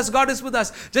is with us, God is with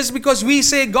us. Just because we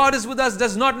say God is with us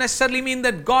does not necessarily mean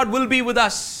that God will be with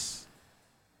us.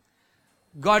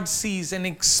 God sees and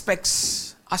expects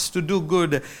us to do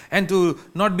good and to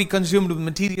not be consumed with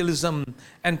materialism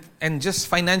and just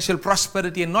financial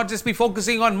prosperity, and not just be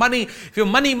focusing on money. If you're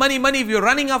money, if you're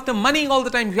running after money all the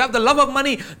time, if you have the love of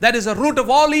money, that is a root of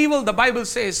all evil. The Bible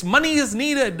says money is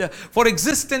needed for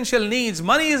existential needs.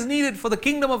 Money is needed for the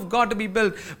kingdom of God to be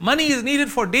built. Money is needed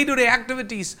for day-to-day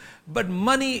activities. But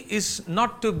money is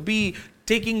not to be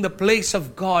taking the place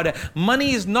of God.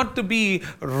 Money is not to be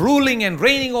ruling and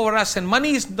reigning over us, and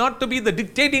money is not to be the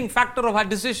dictating factor of our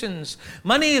decisions.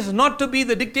 Money is not to be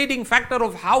the dictating factor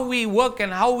of how we work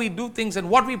and how we do things and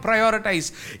what we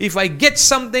prioritize. If I get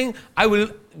something, I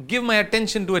will give my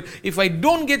attention to it. If I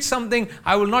don't get something,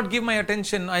 I will not give my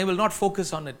attention. I will not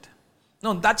focus on it.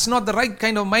 No, that's not the right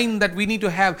kind of mind that we need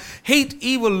to have. Hate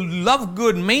evil, love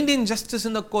good, maintain justice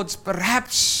in the courts.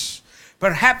 Perhaps,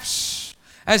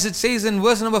 as it says in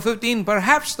verse number 15,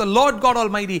 perhaps the Lord God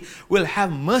Almighty will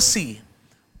have mercy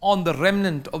on the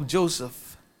remnant of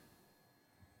Joseph.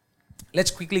 Let's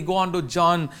quickly go on to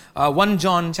 1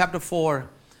 John chapter 4.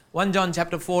 1 John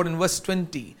chapter 4 and verse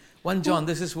 20. 1 John,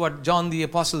 this is what John the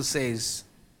Apostle says.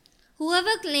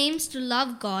 Whoever claims to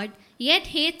love God, yet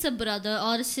hates a brother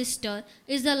or a sister,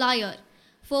 is a liar.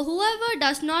 For whoever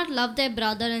does not love their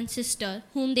brother and sister,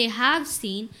 whom they have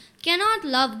seen, cannot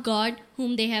love God,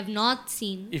 whom they have not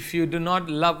seen. If you do not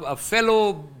love a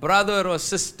fellow brother or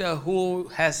sister whom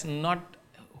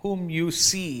you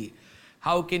see,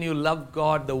 how can you love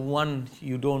God, the one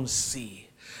you don't see?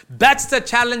 That's the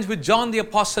challenge which John the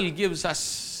Apostle gives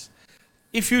us.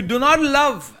 If you do not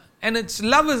love, and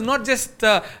love is not just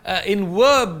in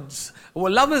words.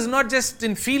 Love is not just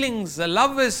in feelings.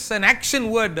 Love is an action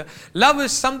word. Love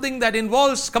is something that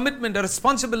involves commitment, a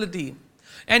responsibility.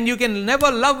 And you can never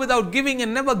love without giving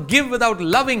and never give without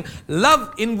loving.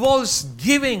 Love involves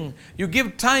giving. You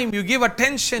give time, you give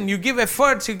attention, you give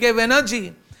efforts, you give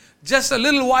energy. Just a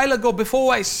little while ago,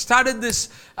 before I started this,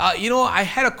 I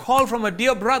had a call from a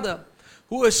dear brother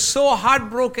who was so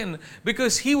heartbroken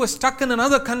because he was stuck in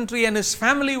another country and his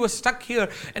family was stuck here.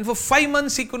 And for 5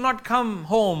 months he could not come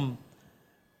home.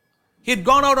 He had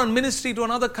gone out on ministry to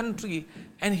another country,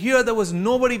 and here there was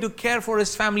nobody to care for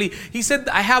his family. He said,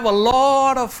 I have a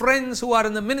lot of friends who are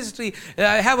in the ministry.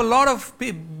 I have a lot of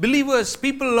believers,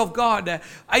 people of God.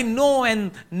 I know,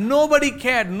 and nobody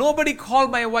cared. Nobody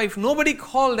called my wife. Nobody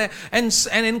called and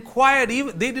inquired.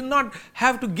 They did not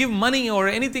have to give money or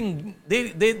anything.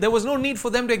 There was no need for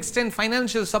them to extend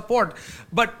financial support.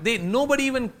 But nobody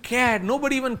even cared.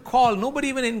 Nobody even called. Nobody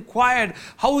even inquired.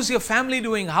 How is your family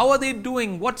doing? How are they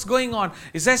doing? What's going on?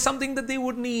 Is there something that they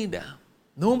would need?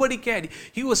 Nobody cared.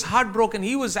 He was heartbroken.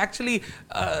 He was actually,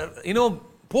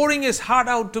 pouring his heart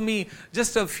out to me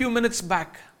just a few minutes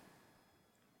back.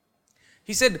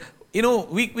 He said,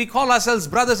 we call ourselves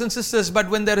brothers and sisters, but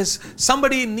when there is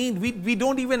somebody in need, we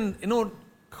don't even,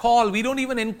 call. We don't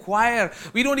even inquire.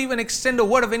 We don't even extend a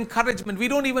word of encouragement. We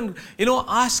don't even,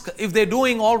 ask if they're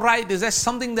doing all right. Is there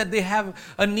something that they have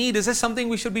a need? Is there something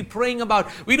we should be praying about?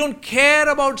 We don't care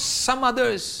about some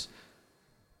others.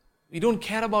 We don't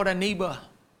care about our neighbor.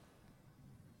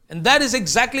 And that is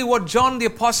exactly what John the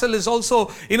Apostle is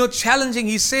also, challenging.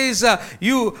 He says,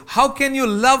 how can you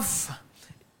love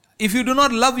if you do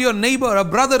not love your neighbor, a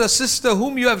brother, a sister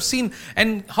whom you have seen?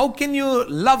 And how can you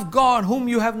love God whom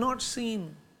you have not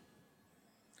seen?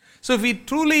 So if we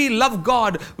truly love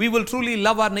God, we will truly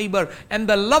love our neighbor. And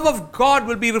the love of God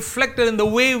will be reflected in the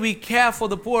way we care for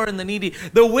the poor and the needy,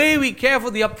 the way we care for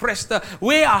the oppressed, the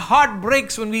way our heart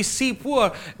breaks when we see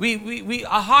poor.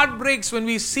 Our heart breaks when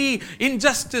we see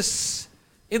injustice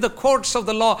in the courts of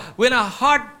the law. When our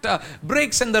heart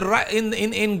breaks in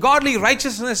godly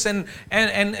righteousness and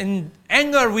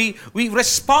anger, we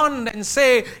respond and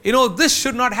say, this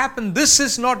should not happen. This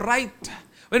is not right.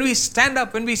 When we stand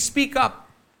up, when we speak up,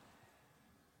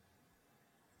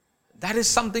 that is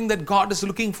something that God is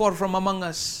looking for from among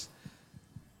us.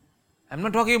 I'm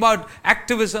not talking about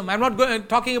activism. I'm not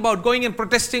talking about going and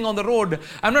protesting on the road.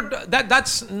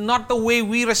 That's not the way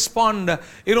we respond,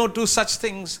 to such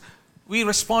things. We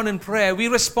respond in prayer. We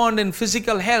respond in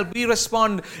physical help. We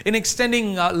respond in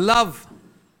extending love.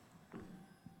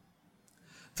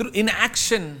 In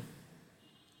action.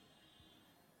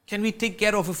 Can we take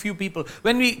care of a few people?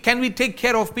 Can we take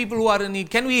care of people who are in need?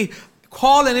 Can we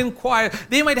call and inquire?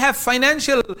 They might have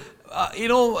financial,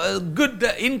 good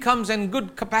incomes and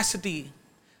good capacity,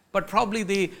 but probably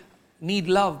they need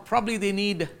love. Probably they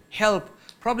need help.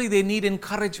 Probably they need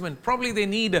encouragement. Probably they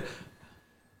need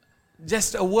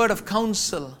just a word of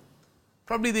counsel.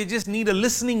 Probably they just need a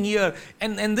listening ear.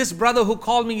 And this brother who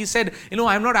called me, he said,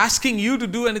 I'm not asking you to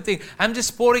do anything. I'm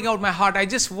just pouring out my heart. I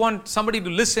just want somebody to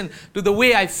listen to the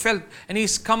way I felt. And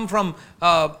he's come from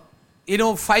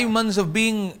 5 months of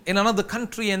being in another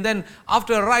country, and then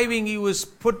after arriving he was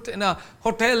put in a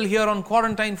hotel here on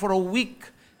quarantine for a week,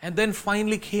 and then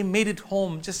finally made it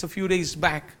home just a few days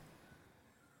back.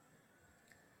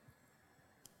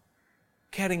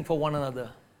 Caring for one another,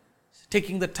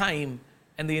 taking the time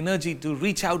and the energy to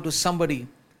reach out to somebody,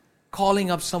 calling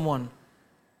up someone,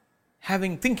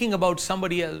 thinking about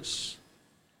somebody else.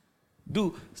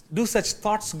 Do such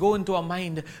thoughts go into our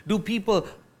mind? Do people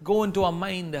go into our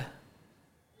mind?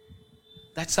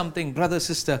 That's something, brother,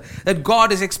 sister, that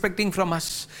God is expecting from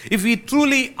us. If we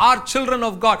truly are children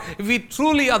of God, if we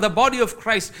truly are the body of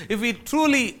Christ, if we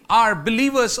truly are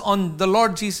believers on the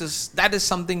Lord Jesus, that is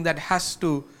something that has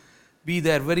to be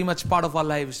there, very much part of our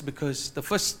lives, because the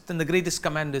first and the greatest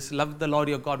command is love the Lord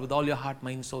your God with all your heart,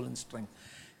 mind, soul and strength.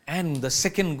 And the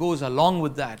second goes along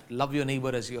with that, love your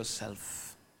neighbor as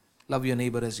yourself. Love your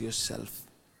neighbor as yourself.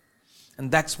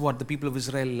 And that's what the people of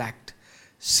Israel lacked.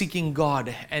 Seeking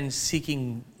God and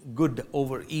seeking good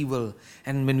over evil.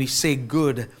 And when we say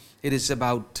good, it is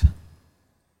about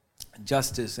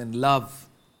justice and love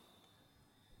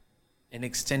and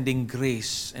extending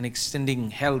grace and extending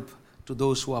help to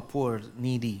those who are poor,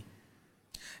 needy.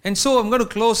 And so I'm going to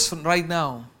close right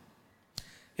now.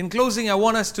 In closing, I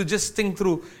want us to just think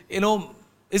through,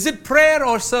 is it prayer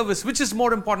or service? Which is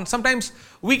more important? Sometimes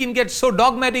we can get so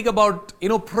dogmatic about,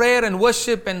 prayer and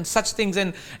worship and such things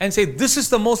and say, this is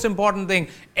the most important thing.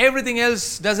 Everything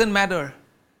else doesn't matter.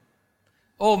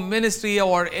 Ministry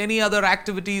or any other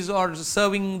activities or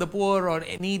serving the poor or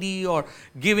needy or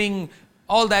giving,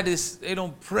 all that is,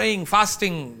 praying,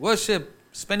 fasting, worship,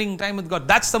 spending time with God.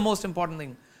 That's the most important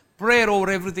thing. Prayer over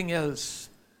everything else.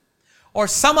 Or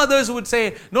some others would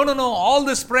say, no, all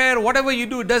this prayer, whatever you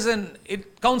do,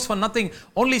 it counts for nothing.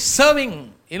 Only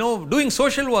serving, doing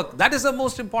social work, that is the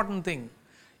most important thing.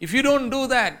 If you don't do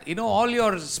that, all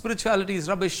your spirituality is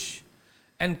rubbish.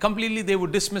 And completely they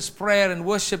would dismiss prayer and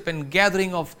worship and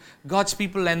gathering of God's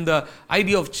people and the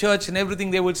idea of church and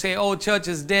everything. They would say, church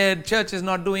is dead, church is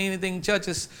not doing anything, church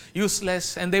is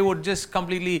useless. And they would just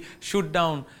completely shoot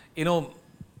down,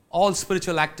 all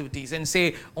spiritual activities and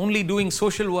say only doing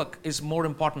social work is more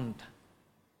important.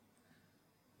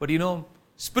 But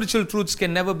spiritual truths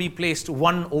can never be placed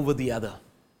one over the other.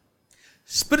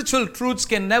 Spiritual truths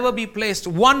can never be placed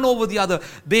one over the other.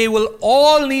 They will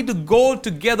all need to go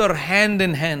together hand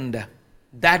in hand.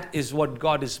 That is what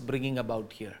God is bringing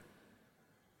about here.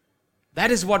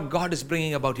 That is what God is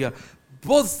bringing about here.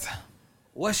 Both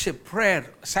worship,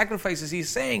 prayer, sacrifices, He's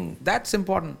saying that's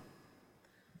important.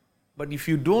 But if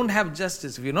you don't have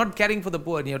justice, if you're not caring for the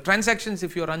poor, in your transactions,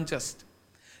 if you're unjust,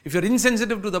 if you're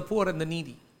insensitive to the poor and the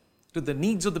needy, to the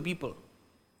needs of the people,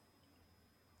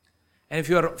 and if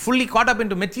you're fully caught up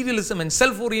into materialism and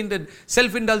self-oriented,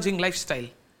 self-indulging lifestyle,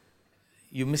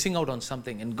 you're missing out on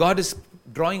something. And God is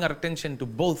drawing our attention to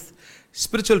both.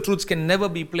 Spiritual truths can never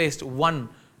be placed one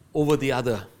over the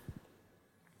other.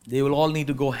 They will all need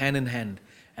to go hand in hand.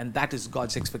 And that is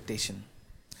God's expectation.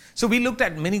 So we looked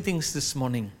at many things this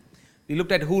morning. We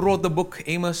looked at who wrote the book,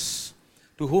 Amos,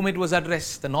 to whom it was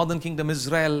addressed, the northern kingdom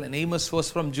Israel, and Amos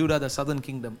was from Judah, the southern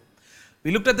kingdom.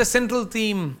 We looked at the central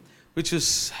theme, which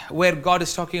is where God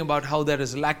is talking about how there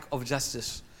is lack of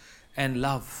justice and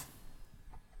love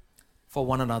for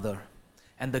one another.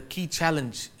 And the key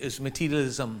challenge is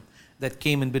materialism that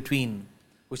came in between,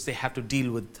 which they have to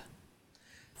deal with.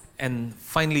 And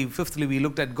finally, fifthly, we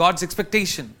looked at God's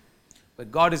expectation, where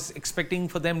God is expecting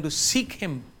for them to seek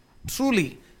Him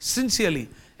truly, sincerely,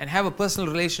 and have a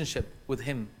personal relationship with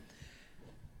Him.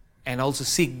 And also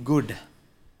seek good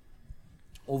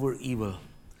over evil.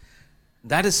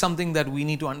 That is something that we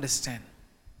need to understand.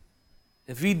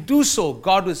 If we do so,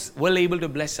 God is well able to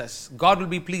bless us. God will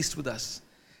be pleased with us.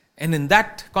 And in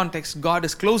that context, God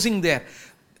is closing there.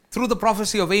 Through the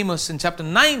prophecy of Amos in chapter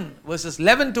 9, verses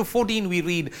 11 to 14, we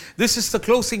read, this is the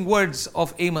closing words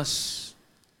of Amos.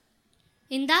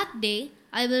 In that day,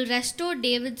 I will restore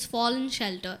David's fallen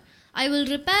shelter. I will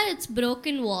repair its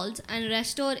broken walls and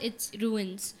restore its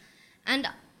ruins, and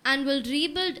will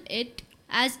rebuild it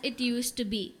as it used to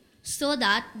be, so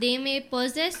that they may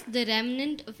possess the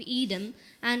remnant of Edom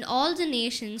and all the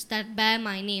nations that bear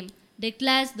my name,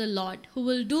 declares the Lord, who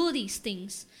will do these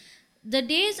things. The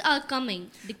days are coming,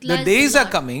 declares the Lord. The days are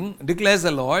coming, declares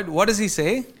the Lord. What does He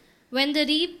say? When the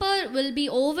reaper will be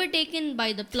overtaken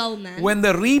by the plowman. When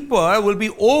the reaper will be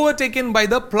overtaken by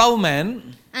the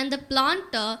plowman. And the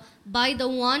planter by the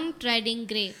one treading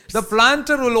grapes. The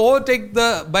planter will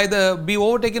be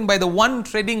overtaken by the one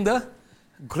treading the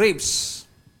grapes.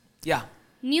 Yeah.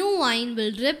 New wine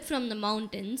will drip from the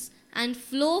mountains and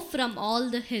flow from all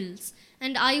the hills.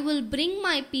 And I will bring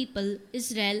my people,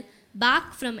 Israel,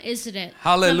 back from Israel.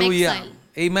 Hallelujah. From exile.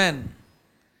 Amen.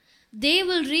 They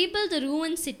will rebuild the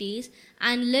ruined cities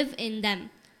and live in them.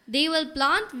 They will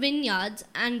plant vineyards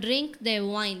and drink their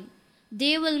wine.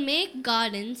 They will make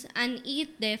gardens and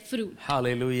eat their fruit.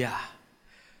 Hallelujah.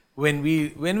 When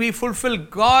we fulfill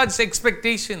God's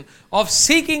expectation of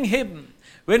seeking Him,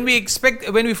 when we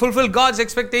fulfill God's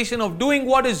expectation of doing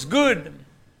what is good,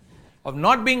 of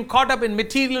not being caught up in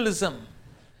materialism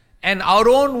and our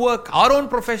own work, our own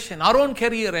profession, our own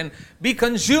career, and be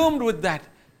consumed with that,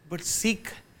 but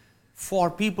seek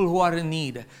for people who are in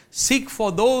need. Seek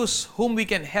for those whom we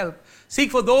can help.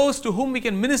 Seek for those to whom we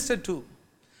can minister to.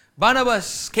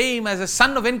 Barnabas came as a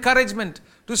son of encouragement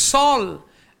to Saul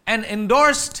and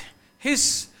endorsed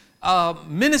his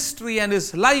ministry and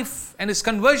his life and his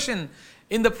conversion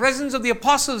in the presence of the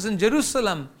apostles in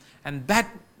Jerusalem. And that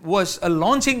was a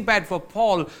launching pad for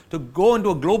Paul to go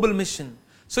into a global mission.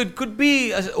 So it could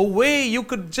be a way you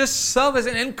could just serve as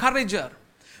an encourager.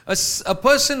 A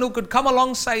person who could come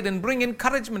alongside and bring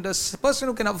encouragement. A person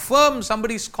who can affirm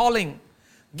somebody's calling,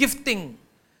 gifting,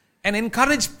 and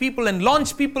encourage people and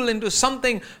launch people into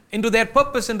something, into their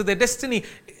purpose, into their destiny.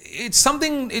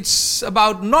 It's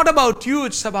about, not about you,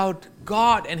 it's about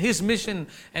God and His mission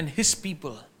and His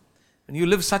people. When you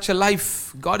live such a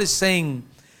life, God is saying,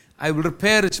 I will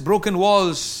repair its broken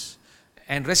walls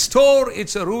and restore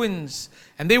its ruins.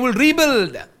 And they will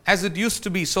rebuild as it used to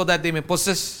be, so that they may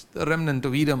possess the remnant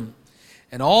of Edom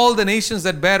and all the nations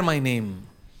that bear my name,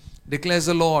 declares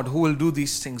the Lord, who will do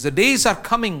these things. The days are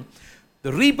coming.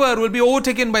 The reaper will be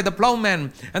overtaken by the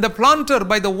plowman, and the planter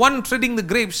by the one treading the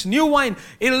grapes. New wine,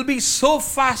 it will be so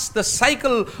fast. The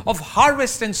cycle of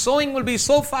harvest and sowing will be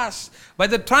so fast. By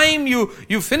the time you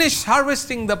finish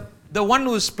harvesting, the one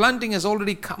who is planting has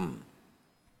already come.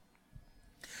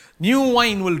 New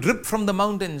wine will drip from the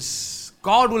mountains.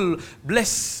 God will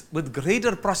bless with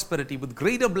greater prosperity, with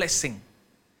greater blessing,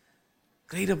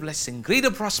 greater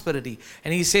prosperity.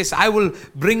 And He says, I will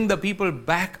bring the people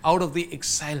back out of the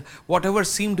exile. Whatever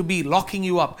seemed to be locking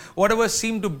you up, whatever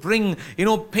seemed to bring,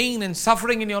 pain and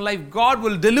suffering in your life, God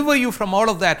will deliver you from all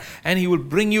of that. And He will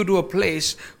bring you to a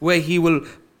place where you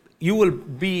will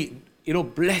be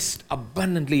blessed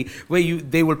abundantly, where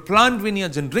they will plant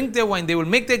vineyards and drink their wine. They will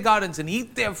make their gardens and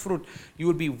eat their fruit. You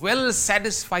will be well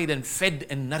satisfied and fed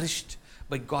and nourished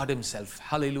by God Himself.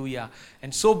 Hallelujah.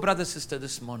 And so, brother, sister,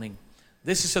 this morning,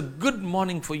 this is a good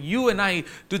morning for you and I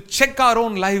to check our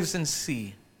own lives and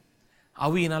see,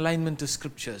 are we in alignment to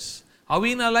Scriptures? Are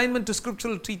we in alignment to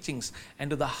scriptural teachings and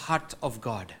to the heart of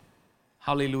God?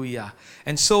 Hallelujah.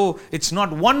 And so, it's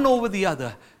not one over the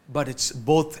other, but it's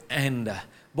both and.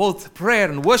 Both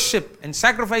prayer and worship and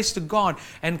sacrifice to God,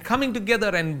 and coming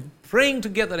together and praying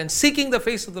together and seeking the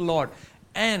face of the Lord,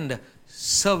 and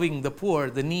serving the poor,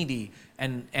 the needy,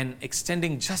 and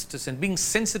extending justice and being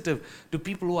sensitive to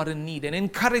people who are in need and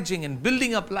encouraging and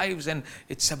building up lives. And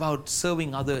it's about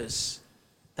serving others.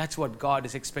 That's what God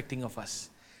is expecting of us.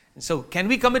 And so can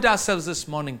we commit ourselves this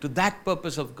morning to that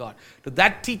purpose of God, to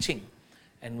that teaching?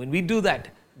 And when we do that,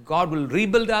 God will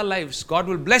rebuild our lives. God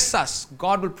will bless us.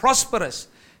 God will prosper us.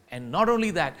 And not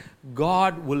only that,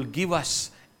 God will give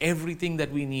us everything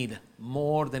that we need,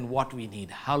 more than what we need.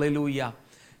 Hallelujah.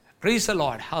 Praise the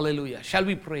Lord. Hallelujah. Shall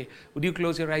we pray? Would you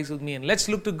close your eyes with me and let's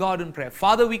look to God in prayer.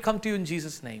 Father, we come to you in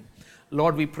Jesus' name.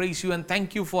 Lord, we praise you and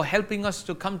thank you for helping us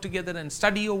to come together and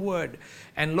study your word.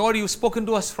 And Lord, you've spoken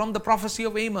to us from the prophecy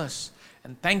of Amos.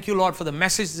 And thank you, Lord, for the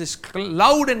message that is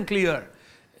loud and clear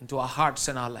into our hearts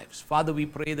and our lives. Father, we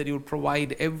pray that you will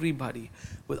provide everybody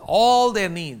with all their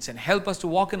needs and help us to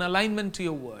walk in alignment to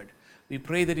your word. We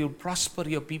pray that you'll prosper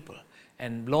your people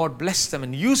and, Lord, bless them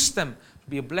and use them to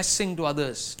be a blessing to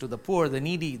others, to the poor, the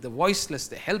needy, the voiceless,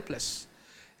 the helpless.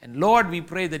 And Lord, we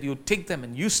pray that you take them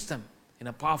and use them in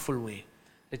a powerful way.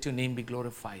 Let your name be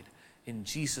glorified. In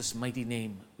Jesus' mighty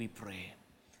name we pray.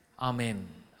 Amen.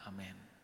 Amen.